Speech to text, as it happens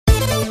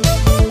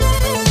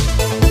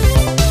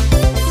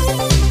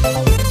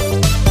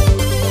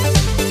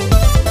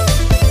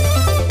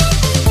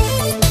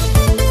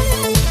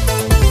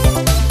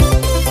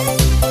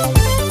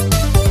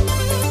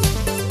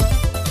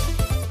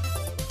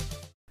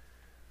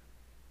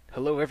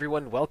Hello,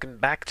 everyone. Welcome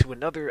back to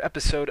another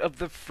episode of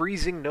the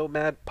Freezing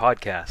Nomad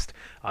podcast.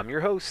 I'm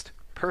your host,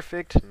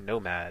 Perfect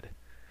Nomad.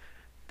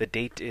 The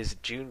date is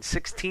June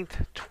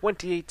 16th,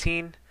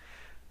 2018.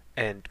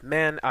 And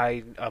man,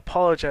 I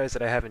apologize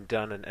that I haven't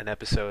done an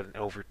episode in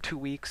over 2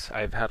 weeks.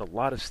 I've had a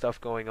lot of stuff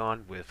going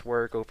on with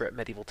work over at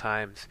Medieval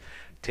Times,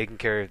 taking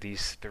care of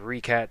these three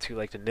cats who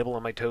like to nibble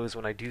on my toes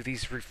when I do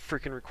these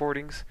freaking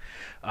recordings.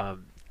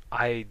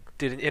 I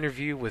did an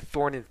interview with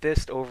Thorn and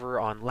Fist over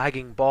on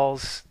Lagging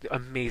Balls.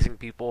 Amazing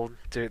people.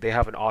 They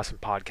have an awesome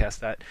podcast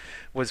that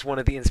was one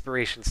of the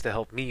inspirations to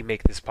help me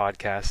make this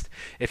podcast.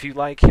 If you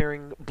like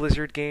hearing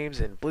Blizzard games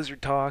and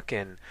Blizzard talk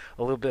and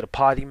a little bit of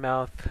potty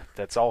mouth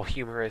that's all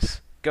humorous,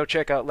 go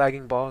check out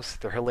Lagging Balls.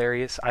 They're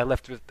hilarious. I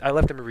left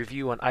them a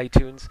review on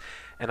iTunes,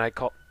 and I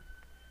call.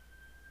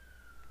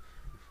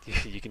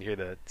 You can hear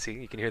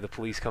the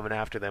police coming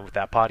after them with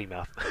that potty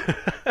mouth.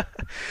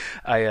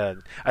 I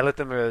let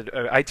them an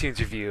iTunes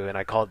review, and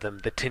I called them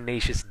the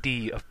Tenacious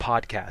D of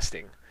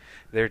podcasting.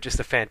 They're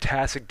just a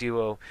fantastic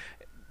duo.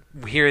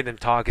 Hearing them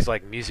talk is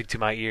like music to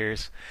my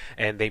ears,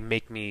 and they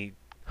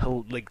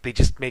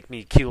just make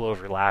me keel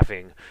over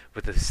laughing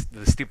with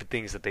the stupid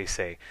things that they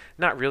say.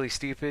 Not really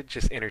stupid,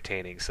 just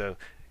entertaining. So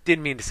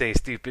didn't mean to say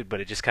stupid,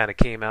 but it just kind of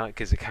came out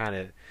because it kind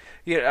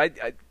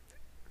of,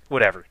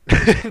 whatever.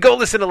 Go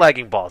listen to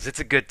Lagging Balls. It's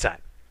a good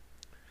time.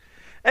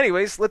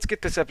 Anyways, let's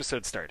get this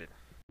episode started.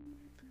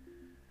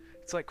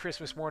 It's like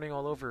Christmas morning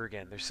all over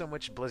again. There's so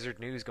much Blizzard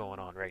news going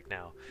on right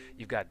now.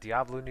 You've got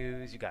Diablo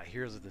news, you got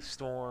Heroes of the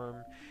Storm,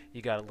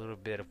 you got a little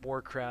bit of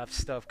Warcraft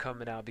stuff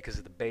coming out because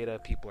of the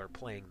beta. People are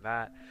playing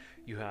that.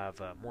 You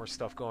have more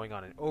stuff going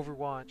on in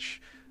Overwatch.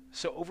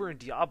 So over in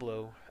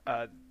Diablo,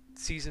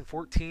 Season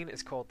 14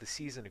 is called the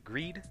Season of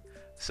Greed.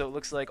 So it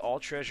looks like all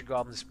Treasure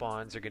Goblin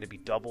spawns are going to be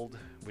doubled,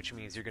 which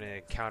means you're going to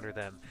encounter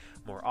them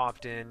more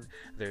often.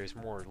 There's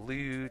more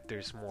loot,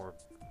 there's more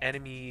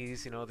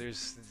enemies, it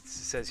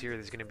says here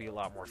there's going to be a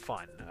lot more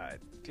fun.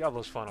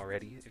 Diablo's fun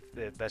already.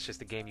 If that's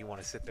just a game you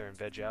want to sit there and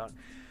veg out,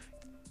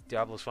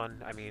 Diablo's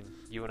fun. I mean,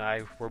 you and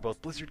I, we're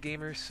both Blizzard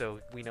gamers, so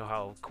we know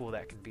how cool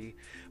that can be.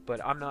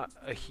 But I'm not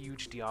a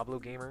huge Diablo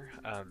gamer,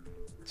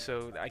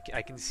 so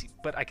I can see,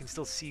 but I can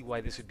still see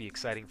why this would be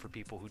exciting for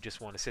people who just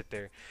want to sit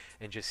there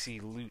and just see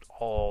loot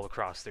all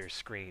across their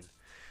screen.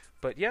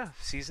 But yeah,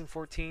 Season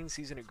 14,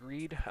 Season of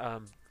Greed.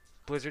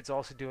 Blizzard's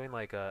also doing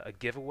like a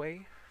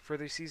giveaway for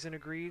their Season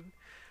of Greed.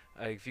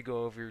 If you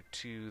go over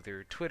to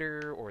their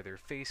Twitter or their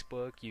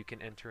Facebook, you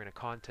can enter in a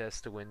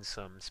contest to win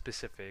some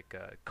specific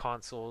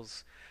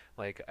consoles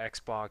like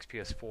Xbox,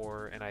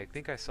 PS4, and I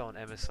think I saw an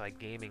MSI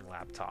gaming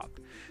laptop.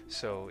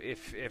 So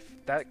if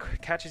that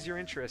catches your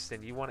interest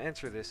and you want to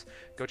enter this,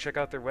 go check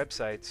out their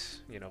websites,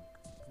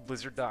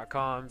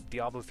 Blizzard.com,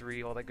 Diablo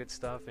 3, all that good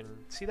stuff, and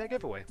see that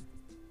giveaway.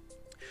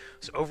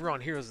 So over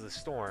on Heroes of the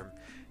Storm,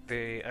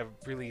 they have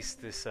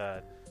released this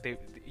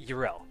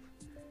Yrel.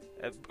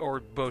 Or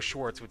Bo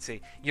Schwartz would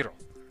say Yrel.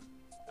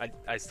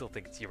 I still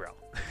think it's Yrel.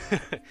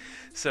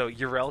 So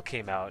Yrel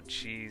came out.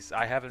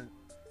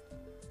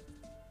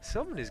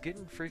 Someone is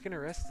getting freaking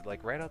arrested,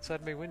 like right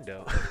outside my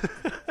window,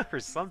 or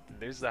something.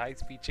 There's a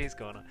high-speed chase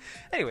going on.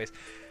 Anyways,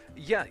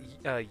 yeah,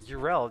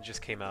 Yrel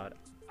just came out.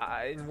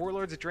 In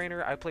Warlords of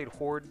Draenor, I played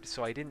Horde,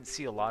 so I didn't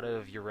see a lot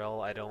of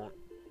Yrel. I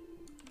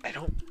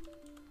don't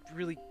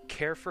really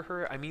care for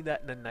her. I mean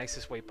that in the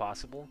nicest way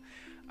possible.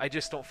 I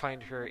just don't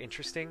find her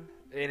interesting,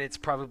 and it's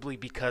probably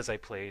because I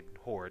played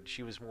Horde.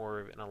 She was more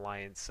of an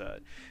Alliance.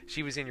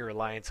 She was in your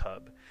Alliance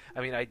hub.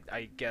 I mean,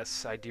 I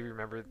guess I do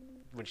remember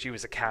when she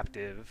was a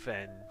captive,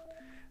 and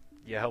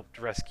you helped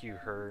rescue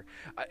her.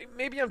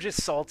 Maybe I'm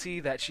just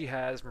salty that she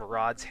has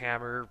Murad's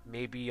hammer.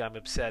 Maybe I'm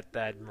upset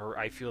that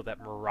I feel that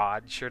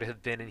Murad should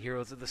have been in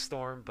Heroes of the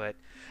Storm. But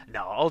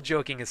no, all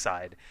joking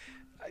aside,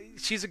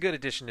 she's a good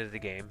addition to the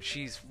game.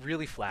 She's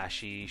really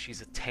flashy.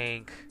 She's a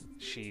tank.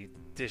 She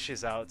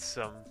dishes out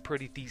some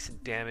pretty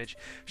decent damage.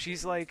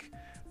 She's like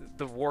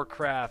the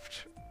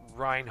Warcraft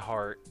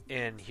Reinhardt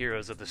in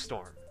Heroes of the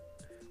Storm,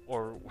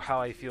 or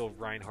how I feel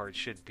Reinhardt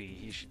should be.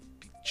 He should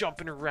be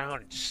jumping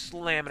around and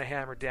slamming a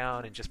hammer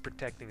down and just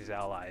protecting his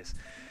allies.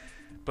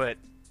 But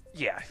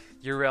yeah,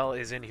 Yrel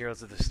is in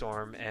Heroes of the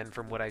Storm, and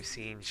from what I've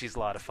seen, she's a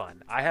lot of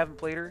fun. I haven't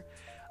played her.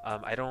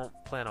 I don't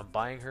plan on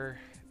buying her,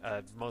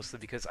 mostly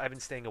because I've been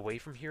staying away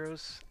from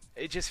Heroes.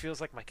 It just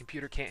feels like my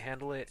computer can't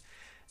handle it,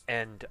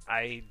 and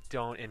I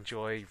don't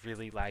enjoy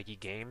really laggy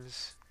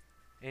games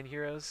in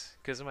Heroes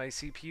because of my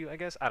CPU, I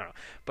guess. I don't know.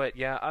 But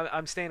yeah,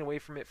 I'm staying away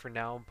from it for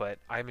now, but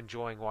I'm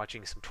enjoying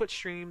watching some Twitch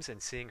streams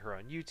and seeing her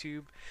on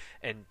YouTube,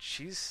 and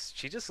she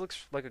just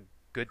looks like a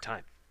good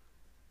time.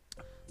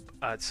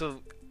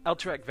 So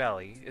Alterac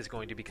Valley is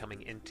going to be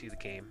coming into the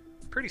game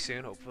pretty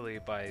soon, hopefully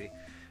by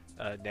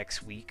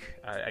next week.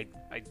 I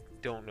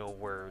don't know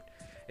where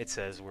it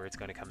says where it's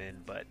going to come in,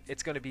 but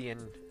it's going to be in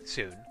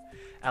soon.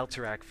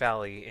 Alterac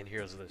Valley in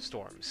Heroes of the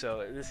Storm.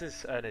 So this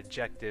is an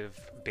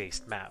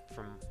objective-based map.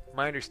 From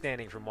my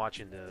understanding from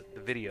watching the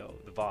video,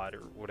 the VOD,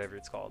 or whatever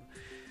it's called,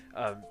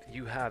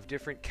 you have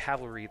different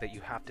cavalry that you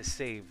have to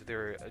save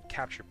their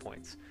capture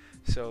points.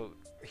 So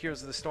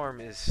Heroes of the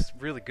Storm is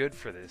really good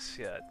for this.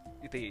 Yeah,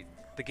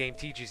 the game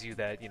teaches you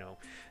that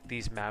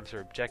these maps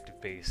are objective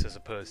based as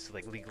opposed to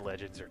like League of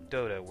Legends or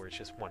Dota where it's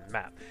just one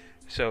map.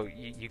 So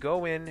you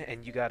go in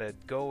and you gotta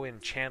go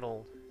and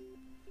channel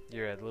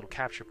your little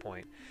capture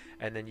point,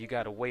 and then you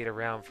gotta wait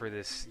around for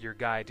your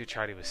guy to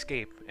try to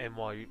escape. And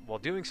while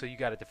doing so, you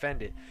gotta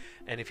defend it.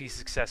 And if he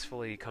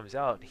successfully comes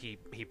out, he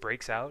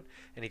breaks out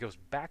and he goes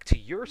back to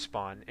your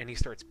spawn and he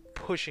starts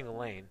pushing a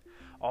lane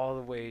all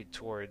the way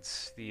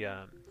towards the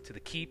to the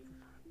keep,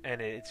 and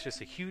it's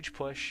just a huge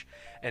push,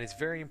 and it's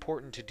very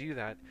important to do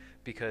that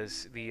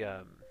because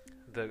the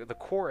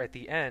core at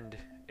the end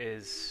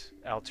is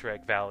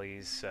Alterac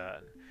Valley's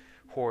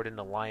Horde and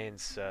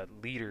Alliance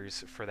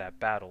leaders for that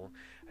battle.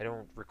 I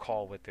don't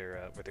recall what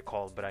they're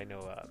called, but I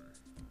know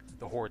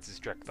the Horde's is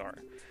Drekthar.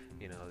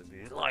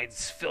 The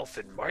Alliance filth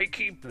and my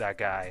keep, that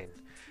guy. And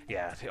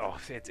yeah,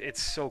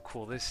 it's so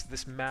cool.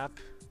 This map,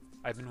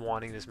 I've been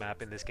wanting this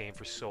map in this game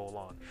for so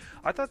long.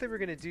 I thought they were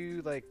gonna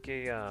do like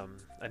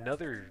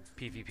another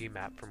PvP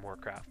map from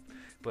Warcraft,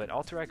 but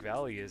Alterac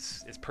Valley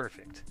is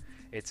perfect.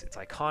 It's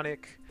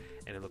iconic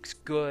and it looks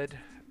good.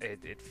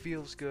 It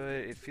feels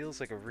good. It feels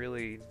like a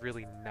really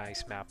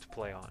nice map to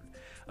play on.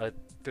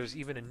 There's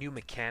even a new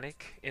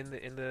mechanic in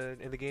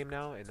the game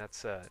now, and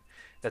that's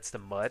the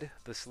mud,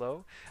 the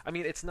slow. I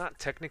mean, it's not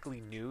technically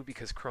new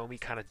because Chromie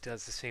kind of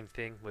does the same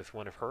thing with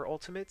one of her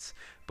ultimates,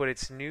 but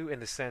it's new in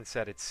the sense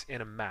that it's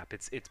in a map.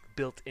 It's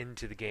built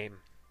into the game,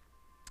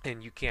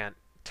 and you can't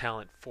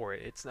talent for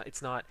it.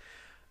 It's not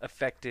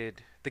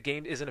affected. The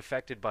game isn't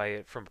affected by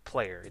it from a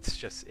player. It's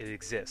just it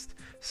exists.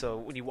 So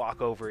when you walk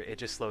over it,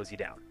 just slows you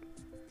down.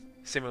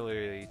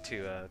 Similarly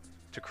to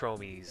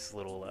Chromie's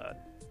little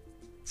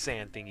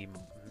sand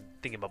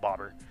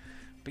thingy-mabobber.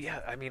 But yeah,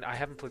 I mean, I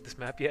haven't played this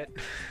map yet.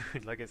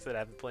 Like I said, I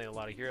haven't played a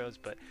lot of Heroes,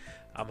 but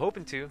I'm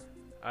hoping to.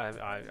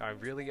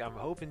 I'm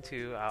hoping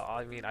to.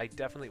 I mean, I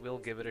definitely will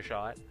give it a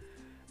shot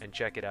and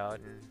check it out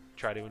and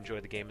try to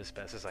enjoy the game as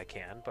best as I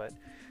can. But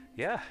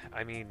yeah,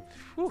 I mean,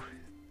 whew.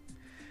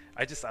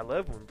 I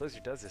love when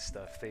Blizzard does this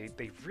stuff.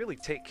 They really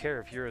take care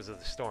of Heroes of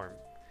the Storm.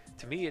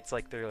 To me, it's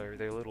like their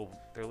little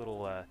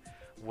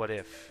what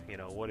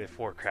if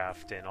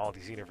Warcraft and all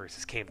these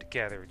universes came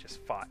together and just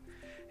fought.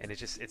 And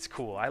it's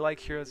cool. I like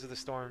Heroes of the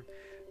Storm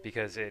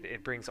because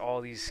it brings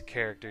all these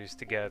characters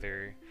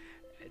together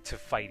to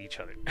fight each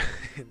other.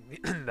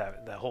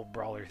 that whole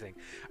brawler thing.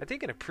 I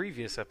think in a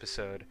previous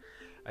episode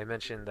I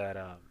mentioned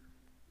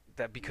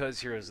that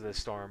because Heroes of the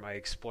Storm, I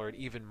explored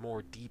even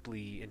more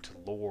deeply into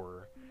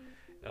lore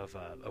of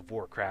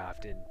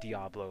Warcraft and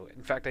Diablo.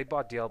 In fact, I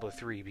bought Diablo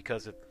 3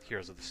 because of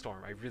Heroes of the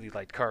Storm. I really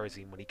liked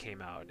Kharazim when he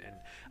came out, and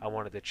I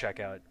wanted to check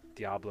out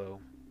Diablo's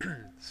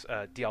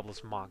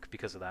Monk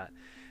because of that.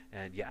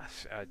 And yeah,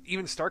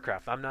 even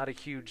StarCraft. I'm not a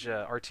huge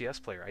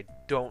RTS player. I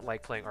don't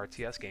like playing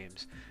RTS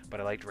games, but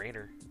I liked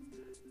Raynor,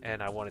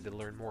 and I wanted to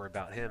learn more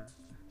about him.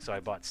 So I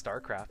bought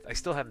StarCraft. I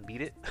still haven't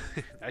beat it.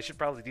 I should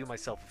probably do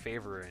myself a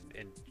favor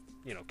and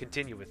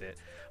continue with it,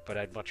 but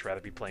I'd much rather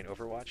be playing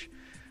Overwatch.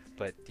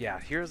 But yeah,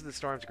 Heroes of the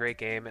Storm's a great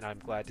game, and I'm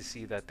glad to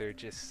see that they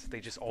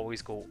just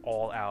always go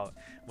all out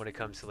when it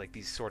comes to like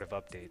these sort of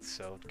updates.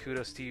 So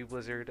kudos to you,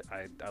 Blizzard.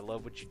 I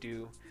love what you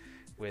do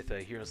with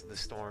Heroes of the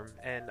Storm,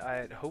 and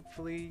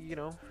hopefully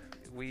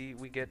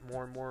we get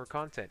more and more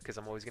content because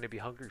I'm always going to be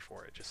hungry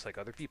for it, just like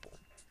other people.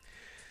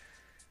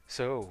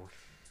 So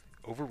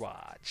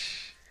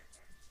Overwatch,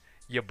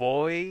 your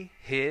boy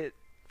hit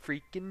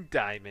freaking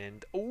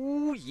diamond.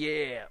 Oh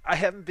yeah, I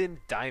haven't been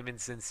diamond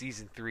since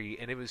season 3,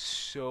 and it was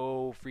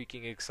so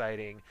freaking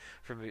exciting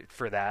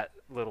for that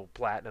little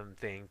platinum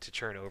thing to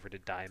turn over to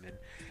diamond.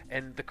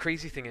 And the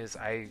crazy thing is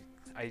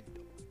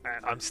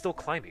I'm still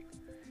climbing.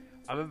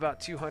 I'm about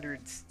 200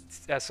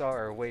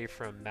 SR away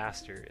from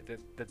master.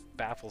 That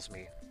baffles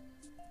me.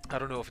 I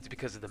don't know if it's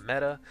because of the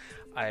meta.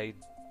 I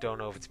don't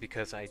know if it's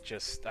because I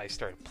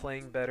started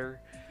playing better.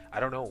 I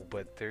don't know,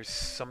 but there's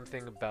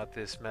something about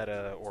this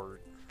meta or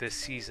this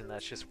season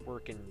that's just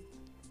working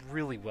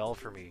really well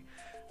for me.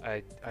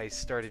 I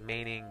started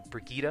maining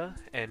Brigitte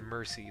and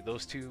Mercy.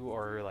 Those two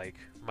are like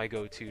my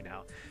go-to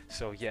now.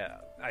 So yeah,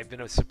 I've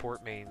been a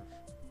support main,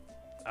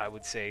 I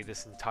would say,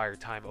 this entire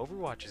time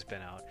Overwatch has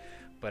been out,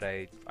 but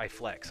I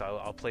flex.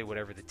 I'll play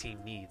whatever the team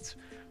needs.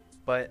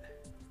 But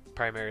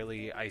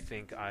primarily, I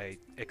think I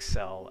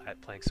excel at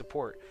playing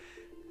support.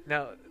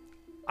 Now,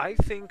 I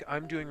think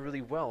I'm doing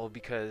really well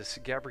because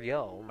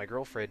Gabrielle, my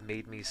girlfriend,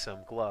 made me some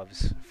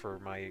gloves for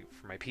my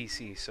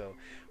PC. So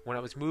when I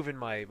was moving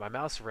my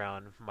mouse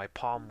around, my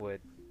palm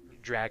would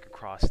drag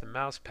across the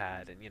mouse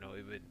pad, and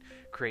it would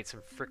create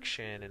some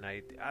friction, and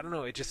I don't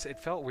know, it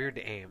felt weird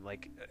to aim.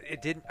 Like I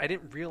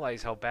didn't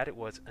realize how bad it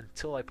was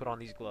until I put on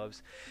these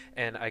gloves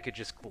and I could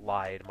just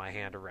glide my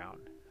hand around.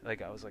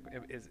 Like I was like,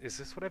 is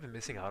this what I've been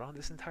missing out on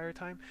this entire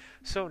time?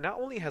 So not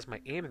only has my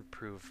aim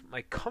improved,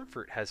 my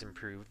comfort has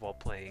improved while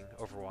playing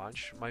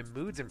Overwatch. My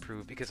mood's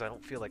improved because I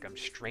don't feel like I'm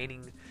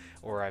straining,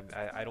 or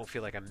I don't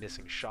feel like I'm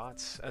missing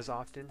shots as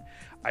often.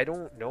 I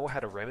don't know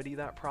how to remedy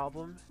that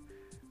problem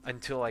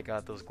until I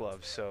got those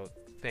gloves. So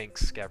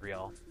thanks,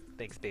 Gabrielle.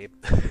 Thanks, babe.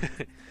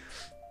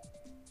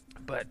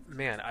 But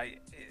man,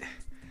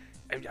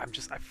 I'm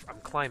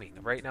climbing.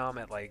 Right now I'm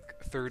at like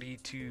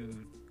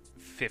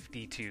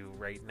 3252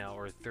 right now,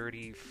 or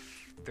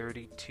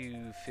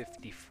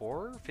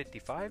 3254,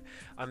 55.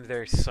 I'm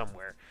there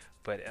somewhere,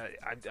 but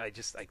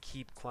I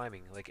keep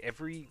climbing. Like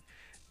every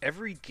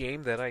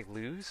game that I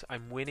lose,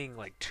 I'm winning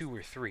like 2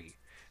 or 3.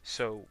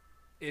 So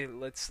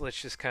let's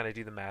just kind of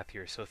do the math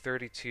here. So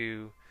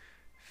 32,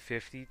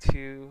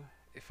 52.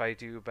 If I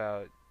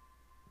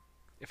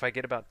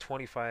get about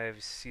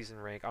 25 season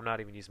rank, I'm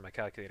not even using my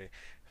calculator.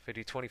 If I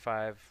do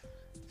 25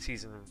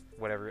 season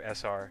whatever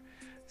SR,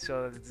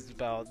 so it's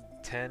about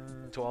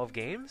 10, 12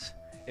 games.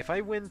 If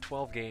I win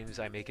 12 games,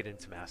 I make it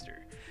into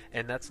master,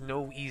 and that's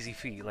no easy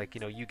feat. Like,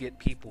 you get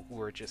people who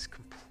are just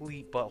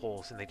complete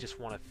buttholes and they just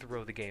want to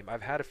throw the game.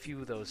 I've had a few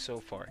of those so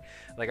far.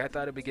 Like, I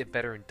thought it would get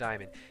better in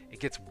diamond. It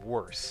gets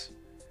worse.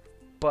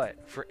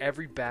 But for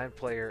every bad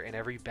player and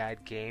every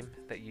bad game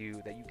that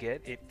you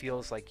get, it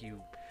feels like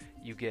you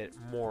get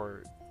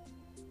more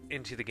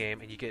into the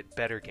game and you get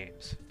better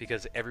games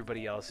because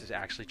everybody else is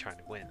actually trying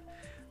to win.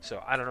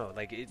 So I don't know,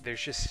 like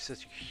there's just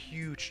such a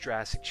huge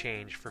drastic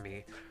change for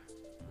me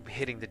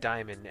hitting the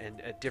diamond, and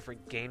a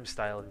different game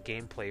style and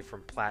gameplay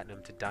from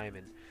platinum to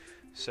diamond.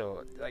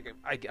 So like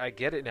I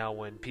get it now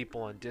when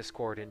people on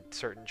Discord and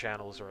certain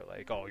channels are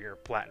like, "Oh, you're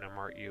platinum,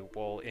 aren't you?"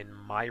 Well, in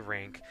my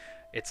rank,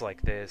 it's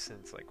like this, and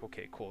it's like,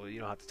 okay, cool.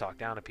 You don't have to talk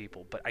down to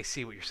people, but I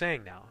see what you're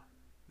saying now.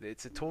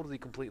 It's a totally,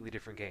 completely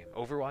different game.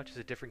 Overwatch is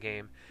a different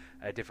game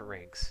at different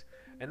ranks,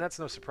 and that's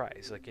no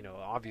surprise. Like,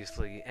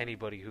 obviously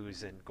anybody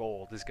who's in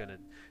gold is gonna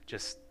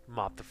just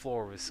mop the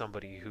floor with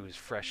somebody who's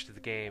fresh to the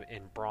game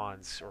in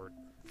bronze or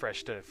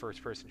fresh to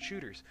first-person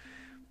shooters.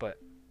 But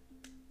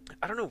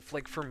I don't know.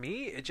 Like for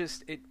me, it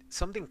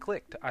something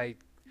clicked. I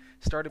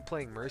started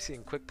playing Mercy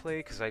and Quick Play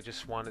because I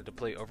just wanted to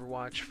play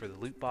Overwatch for the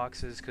loot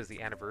boxes because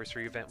the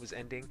anniversary event was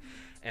ending,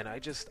 and I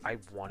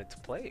wanted to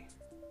play.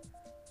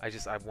 I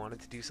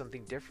wanted to do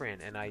something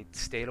different, and I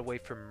stayed away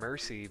from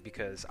Mercy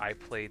because I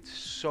played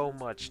so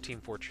much Team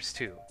Fortress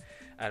 2,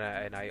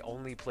 and I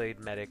only played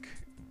Medic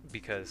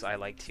because I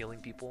liked healing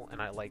people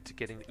and I liked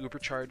getting the Uber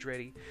Charge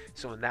ready.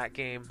 So in that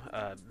game,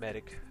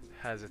 Medic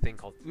has a thing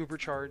called Uber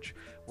Charge,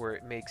 where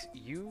it makes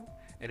you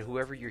and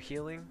whoever you're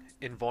healing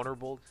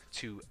invulnerable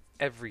to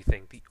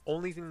everything. The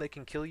only thing that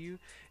can kill you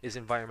is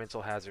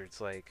environmental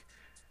hazards,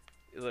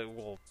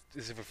 well,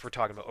 if we're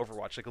talking about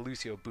Overwatch, like a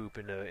Lucio boop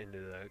into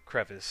the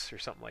crevice or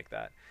something like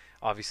that.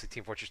 Obviously,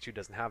 Team Fortress 2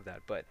 doesn't have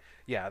that, but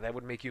yeah, that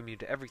would make you immune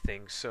to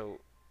everything. So,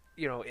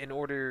 in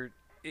order,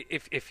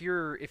 if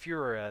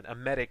you're a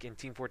medic in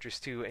Team Fortress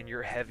 2 and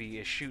your heavy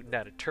is shooting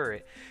at a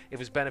turret, it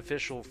was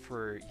beneficial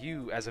for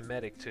you as a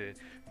medic to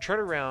turn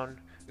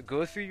around,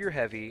 go through your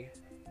heavy,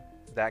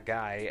 that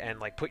guy, and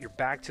like put your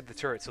back to the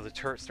turret so the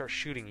turret starts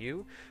shooting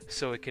you,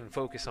 so it can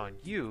focus on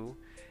you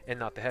and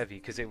not the heavy,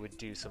 because it would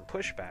do some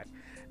pushback.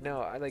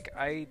 Now,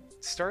 I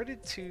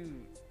started to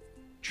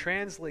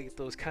translate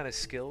those kind of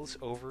skills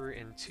over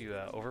into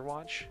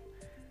Overwatch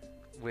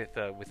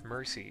with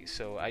Mercy.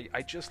 So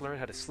I just learned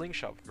how to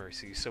slingshot with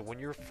Mercy. So when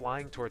you're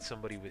flying towards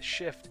somebody with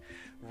shift,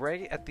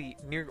 right at the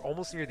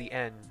almost near the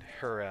end,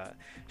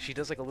 she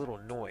does like a little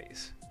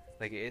noise.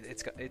 Like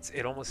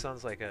it almost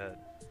sounds like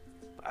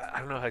I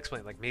don't know how to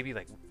explain it. Like maybe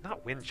like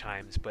not wind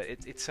chimes, but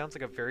it sounds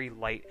like a very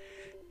light,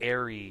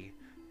 airy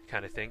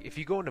kind of thing. If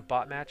you go into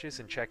bot matches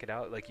and check it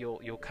out, like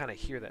you'll kind of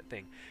hear that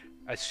thing.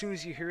 As soon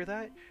as you hear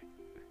that,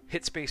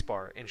 hit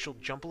spacebar and she'll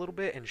jump a little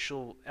bit and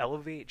she'll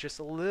elevate just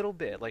a little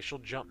bit. Like she'll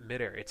jump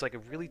midair. It's like a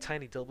really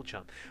tiny double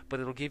jump, but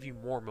it'll give you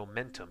more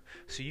momentum.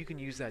 So you can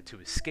use that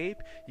to escape.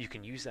 You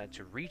can use that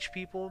to reach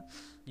people.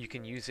 You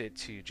can use it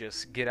to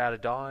just get out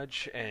of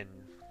dodge and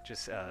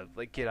just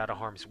like get out of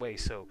harm's way.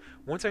 So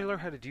once I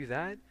learned how to do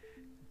that,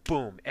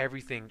 boom,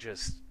 everything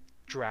just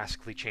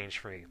drastically changed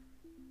for me.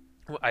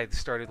 I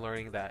started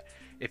learning that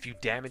if you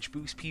damage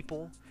boost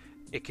people,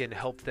 it can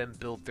help them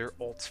build their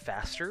ults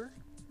faster,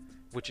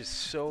 which is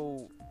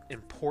so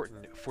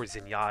important for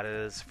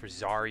Zenyatta's, for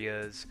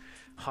Zarya's.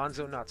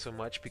 Hanzo not so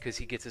much because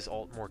he gets his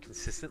ult more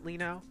consistently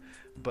now.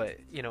 But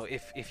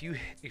if you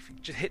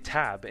just hit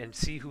tab and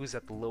see who is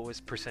at the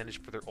lowest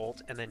percentage for their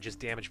ult, and then just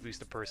damage boost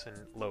the person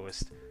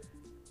lowest,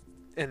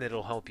 and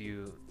it'll help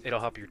your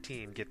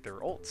team get their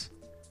ults.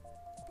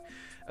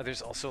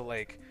 There's also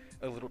like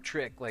a little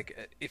trick,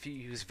 like if you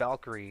use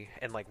Valkyrie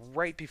and like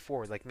right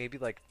before, like maybe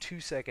like 2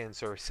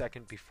 seconds or a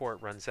second before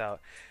it runs out,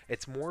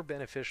 it's more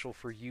beneficial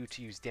for you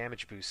to use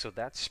damage boost, so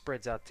that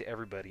spreads out to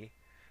everybody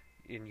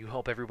and you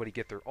help everybody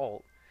get their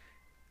ult.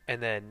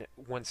 And then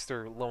once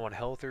they're low on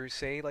health or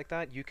say like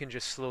that, you can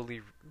just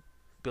slowly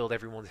build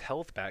everyone's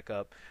health back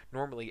up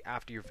normally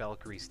after your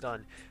Valkyrie's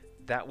done.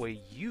 That way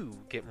you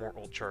get more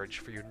ult charge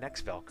for your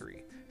next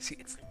Valkyrie. See,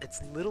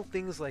 it's little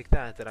things like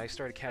that that I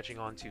started catching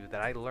on to,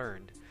 that I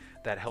learned,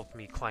 that helped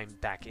me climb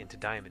back into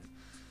Diamond.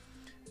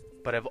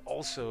 But I've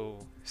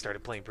also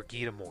started playing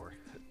Brigitte more.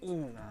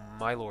 Ooh,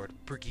 my lord,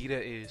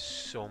 Brigitte is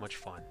so much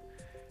fun.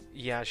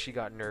 Yeah, she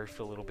got nerfed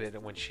a little bit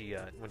when she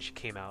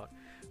came out,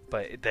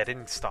 but that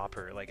didn't stop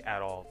her like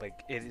at all.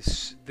 Like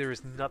there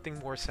is nothing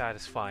more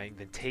satisfying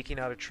than taking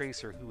out a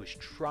Tracer who is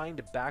trying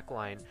to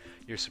backline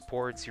your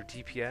supports, your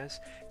DPS,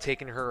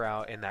 taking her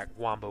out in that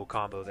wombo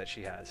combo that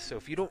she has. So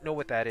if you don't know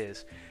what that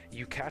is,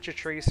 you catch a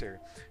Tracer,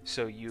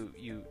 so you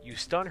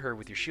stun her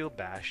with your shield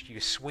bash, you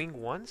swing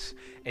once,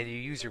 and you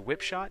use your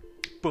whip shot,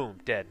 boom,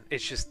 dead.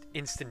 It's just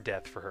instant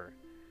death for her.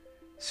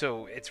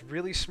 So it's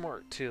really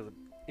smart to,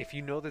 if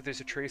you know that there's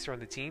a Tracer on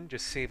the team,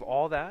 just save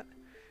all that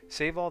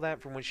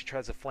from when she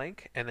tries to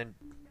flank, and then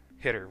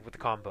hit her with the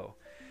combo.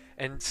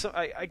 And so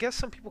I guess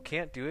some people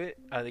can't do it.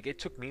 Like, it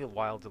took me a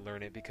while to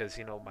learn it because,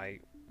 you know,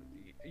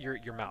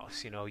 your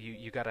mouse, you know,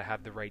 you got to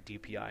have the right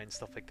DPI and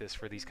stuff like this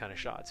for these kind of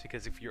shots,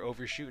 because if you're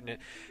overshooting it,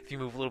 if you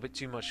move a little bit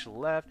too much to the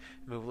left,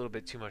 move a little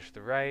bit too much to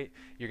the right,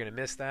 you're going to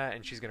miss that,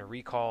 and she's going to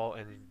recall,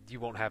 and you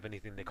won't have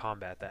anything to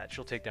combat that.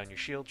 She'll take down your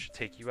shield, she'll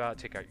take you out,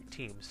 take out your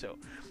team. So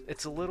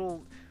it's a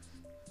little,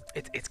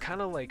 it's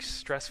kind of like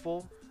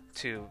stressful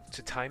to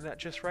time that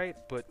just right,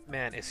 but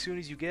man, as soon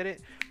as you get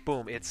it,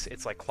 boom,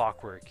 it's like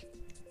clockwork.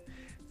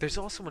 There's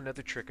also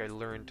another trick I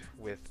learned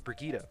with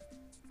Brigitte,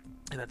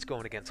 and that's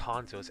going against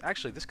Hanzo's.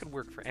 Actually, this could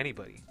work for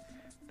anybody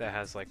that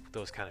has like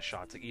those kind of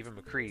shots, like even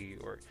McCree,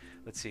 or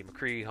let's see,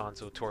 McCree,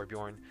 Hanzo,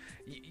 Torbjorn.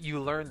 You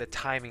learn the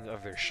timing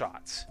of their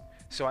shots.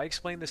 So I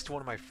explained this to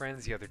one of my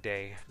friends the other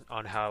day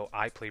on how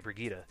I play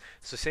Brigitte.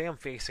 So say I'm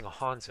facing a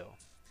Hanzo,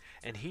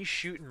 and he's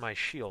shooting my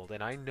shield,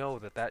 and I know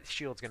that that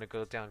shield's going to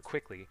go down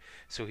quickly,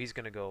 so he's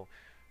going to go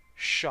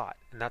shot,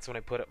 and that's when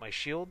I put up my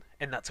shield,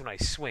 and that's when I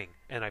swing,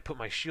 and I put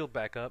my shield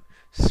back up,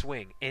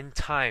 swing, in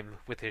time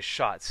with his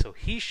shot. So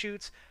he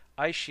shoots,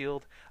 I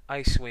shield,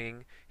 I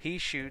swing, he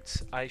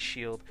shoots, I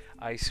shield,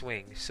 I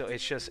swing. So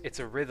it's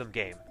a rhythm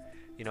game,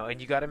 you know, and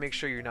you got to make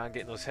sure you're not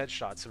getting those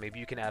headshots, so maybe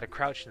you can add a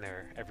crouch in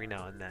there every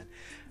now and then.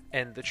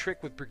 And the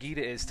trick with Brigitte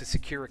is to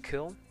secure a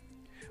kill.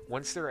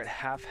 Once they're at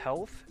half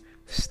health,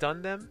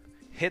 stun them,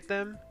 hit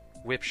them,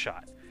 whip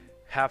shot.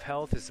 Half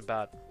health is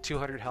about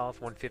 200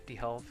 health, 150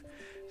 health,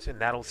 and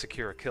that'll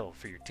secure a kill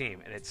for your team.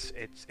 And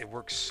it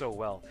works so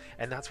well,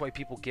 and that's why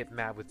people get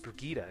mad with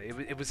Brigitte.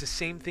 It was the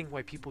same thing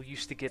why people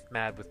used to get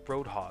mad with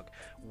Roadhog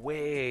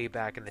way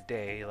back in the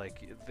day.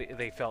 Like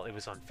they felt it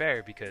was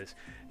unfair because,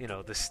 you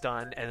know, the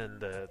stun and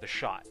then the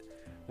shot.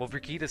 Well,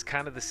 Brigitte is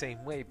kind of the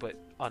same way, but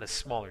on a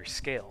smaller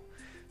scale.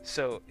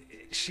 So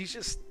she's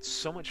just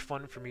so much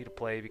fun for me to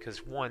play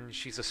because, one,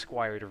 she's a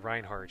squire to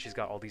Reinhardt. She's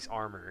got all these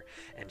armor,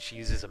 and she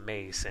uses a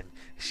mace, and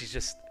she's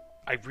just,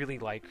 I really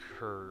like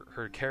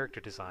her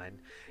character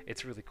design.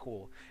 It's really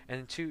cool.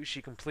 And two,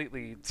 she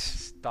completely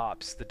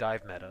stops the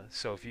dive meta.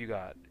 So if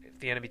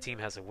the enemy team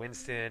has a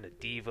Winston, a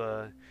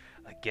D.Va,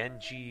 a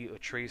Genji, a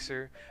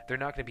Tracer, they're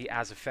not going to be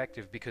as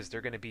effective because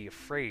they're going to be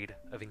afraid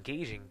of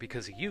engaging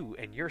because of you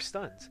and your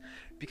stuns.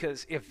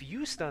 Because if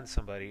you stun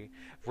somebody,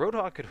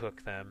 Roadhog could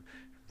hook them,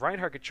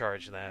 Reinhardt could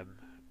charge them,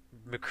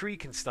 McCree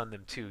can stun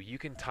them too. You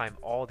can time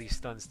all these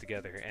stuns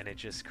together, and it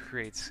just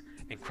creates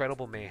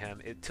incredible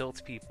mayhem. It tilts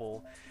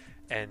people,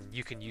 and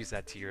you can use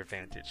that to your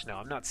advantage. Now,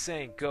 I'm not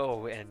saying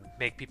go and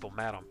make people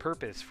mad on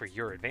purpose for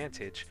your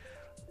advantage,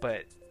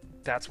 but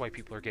that's why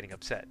people are getting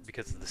upset,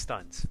 because of the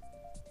stuns.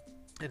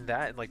 And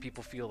that, like,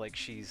 people feel like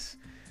she's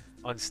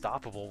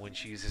unstoppable when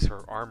she uses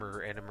her armor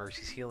and a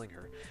Mercy's healing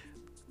her.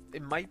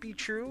 It might be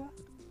true,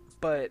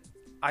 but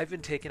I've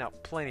been taken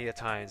out plenty of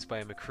times by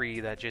a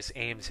McCree that just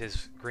aims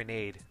his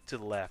grenade to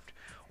the left,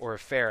 or a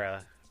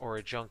Pharah, or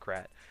a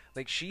Junkrat.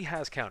 Like, she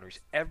has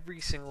counters.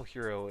 Every single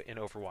hero in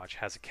Overwatch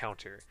has a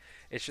counter.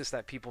 It's just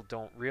that people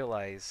don't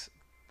realize,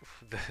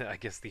 I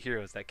guess, the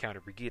heroes that counter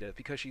Brigitte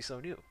because she's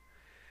so new.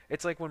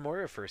 It's like when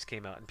Moira first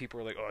came out and people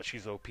were like, oh,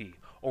 she's OP.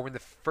 Or when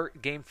the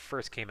game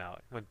first came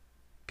out, when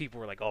people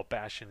were like, oh,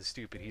 Bastion's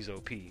stupid, he's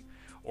OP.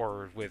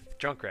 Or with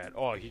Junkrat,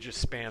 oh, he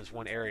just spams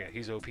one area,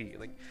 he's OP.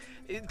 Like,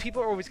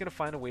 people are always going to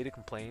find a way to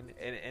complain,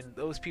 and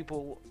those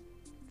people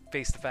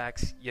face the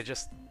facts.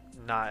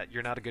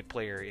 You're not a good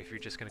player if you're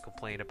just going to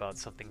complain about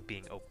something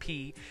being OP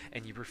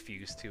and you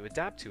refuse to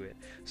adapt to it.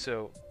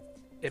 So,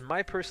 in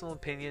my personal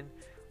opinion,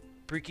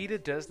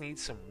 Brigitte does need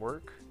some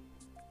work,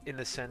 in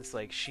the sense,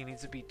 like, she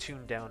needs to be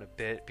tuned down a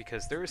bit,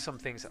 because there are some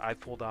things that I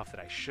pulled off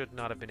that I should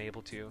not have been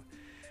able to.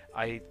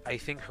 I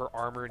think her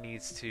armor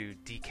needs to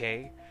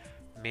decay.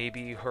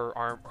 Maybe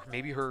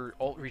her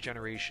ult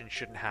regeneration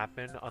shouldn't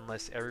happen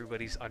unless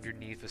everybody's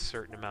underneath a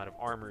certain amount of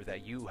armor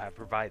that you have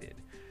provided.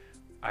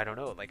 I don't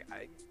know, like,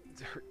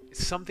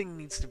 something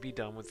needs to be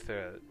done with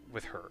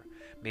her.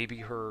 Maybe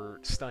her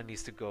stun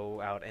needs to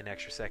go out an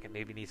extra second.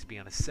 Maybe it needs to be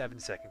on a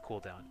 7-second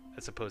cooldown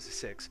as opposed to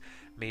 6.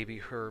 Maybe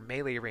her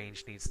melee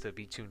range needs to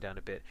be tuned down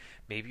a bit.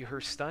 Maybe her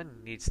stun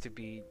needs to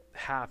be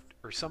halved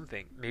or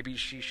something. Maybe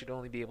she should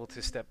only be able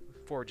to step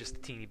forward just a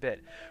teeny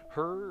bit.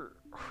 Her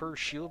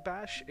shield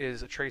bash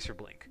is a tracer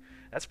blink.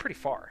 That's pretty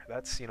far.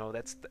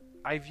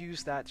 I've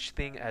used that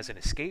thing as an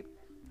escape.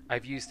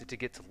 I've used it to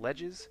get to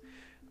ledges.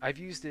 I've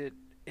used it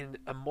in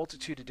a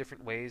multitude of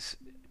different ways.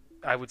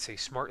 I would say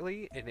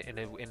smartly,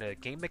 in a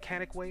game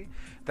mechanic way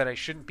that I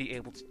shouldn't be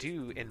able to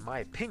do, in my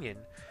opinion,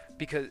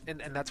 because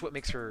and that's what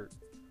makes her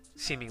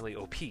seemingly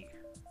OP.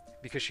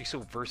 because she's so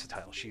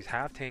versatile. She's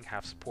half tank,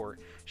 half support.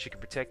 She can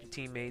protect your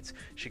teammates.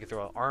 She can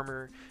throw out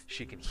armor.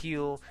 She can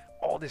heal.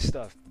 All this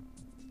stuff.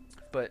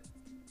 But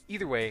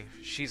either way,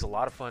 she's a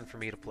lot of fun for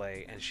me to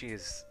play, and she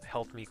has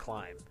helped me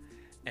climb.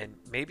 And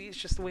maybe it's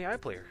just the way I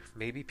play her.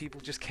 Maybe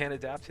people just can't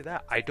adapt to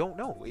that. I don't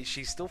know.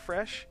 She's still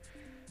fresh,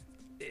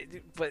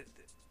 but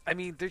I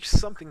mean, there's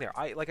something there.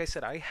 Like I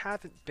said, I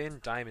haven't been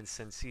Diamond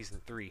since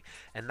Season 3,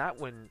 and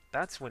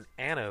that's when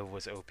Ana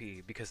was OP,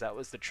 because that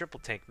was the triple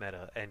tank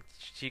meta, and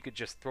she could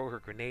just throw her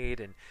grenade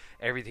and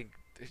everything.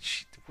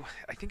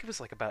 I think it was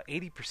like about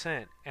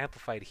 80%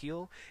 amplified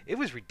heal. It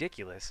was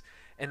ridiculous,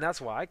 and that's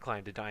why I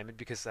climbed to Diamond,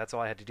 because that's all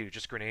I had to do,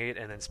 just grenade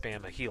and then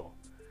spam a heal.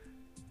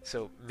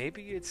 So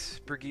maybe it's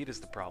Brigitte is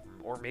the problem,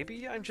 or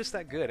maybe I'm just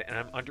that good and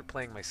I'm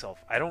underplaying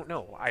myself. I don't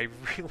know. I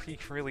really,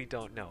 really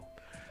don't know.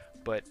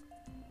 But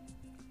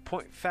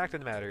fact of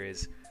the matter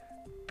is,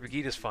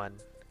 Brigitte is fun,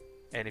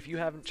 and if you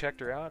haven't checked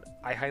her out,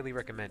 I highly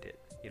recommend it.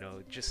 You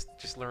know,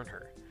 just learn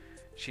her.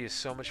 She is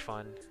so much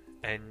fun,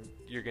 and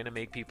you're gonna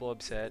make people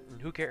upset, and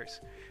who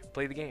cares?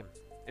 Play the game.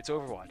 It's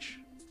Overwatch.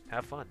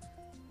 Have fun.